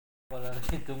Kalau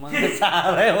itu mah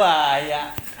salah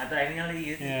waya. Atau akhirnya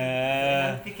lihat.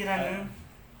 Ya.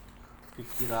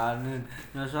 Pikiran.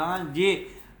 Nah soalnya Ji,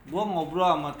 gua ngobrol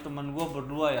sama teman gua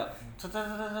berdua ya. Set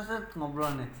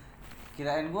ngobrol nih.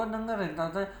 Kirain gua dengerin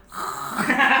tante.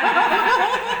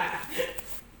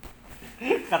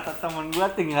 Kata teman gua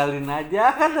tinggalin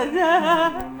aja katanya.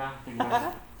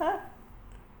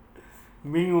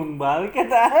 Bingung balik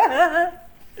kata.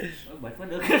 Oh, buat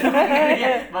deket.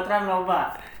 Bateran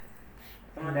loba.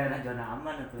 Sama daerah zona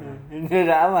aman itu. Ini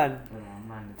udah aman.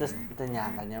 Aman. Terus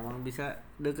ternyakanya emang bisa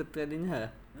deket tadinya.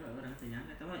 Orang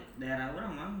ternyata itu daerah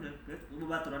orang mah deket.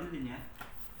 Baturan dinya.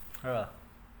 Heeh.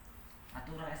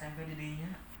 Atuh orang SMP di dinya.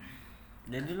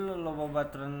 Jadi lo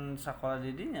baturan sekolah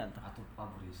di dinya tuh. Atuh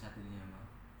pabrisa di dinya mah.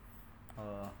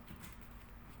 Oh.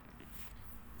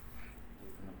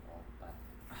 Obat.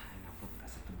 Ngaput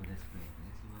kasih tuh beres sih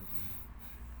mah.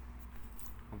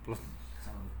 Upload.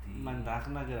 Sauti.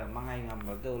 Mantakna geura mah aing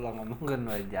ngambek teh ulah ngomongkeun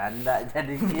we janda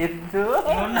jadi gitu.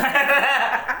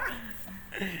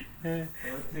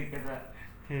 Sauti kata.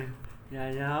 Ya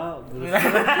terus.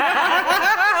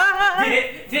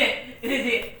 Ji.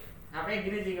 Apa yang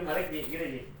gini Ji kebalik Ji,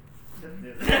 gini Ji.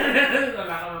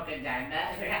 Kalau pakai janda.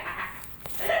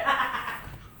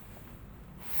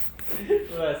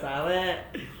 Wah, salah.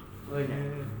 Oh nya.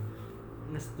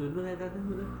 Geus tunduh eta teh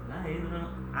udah. Nah, ini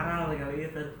aral kali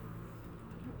itu.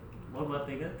 Mau buat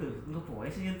tiga tuh, nggak boleh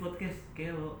sih podcast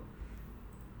kayak lo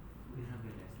bisa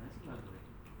beres nasi bagus.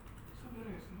 Bisa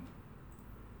beres, no?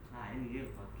 Nah ini dia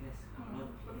podcast,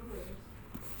 upload.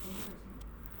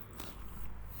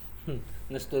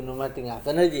 Geus tunduh mah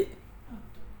tinggalkeun aja.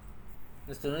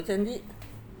 Geus tunduh can Ji.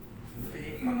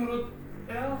 Menurut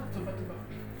coba.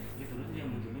 Gitu loh dia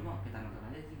muncul mah kita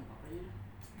nonton aja sih nggak apa-apa ya.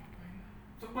 Ngapain?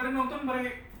 Sok bari nonton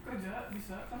bari kerja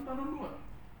bisa kan panon dua.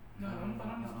 Jangan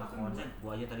panon Nggak konsen,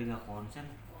 gua aja tadi nggak konsen.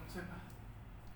 konsen lah.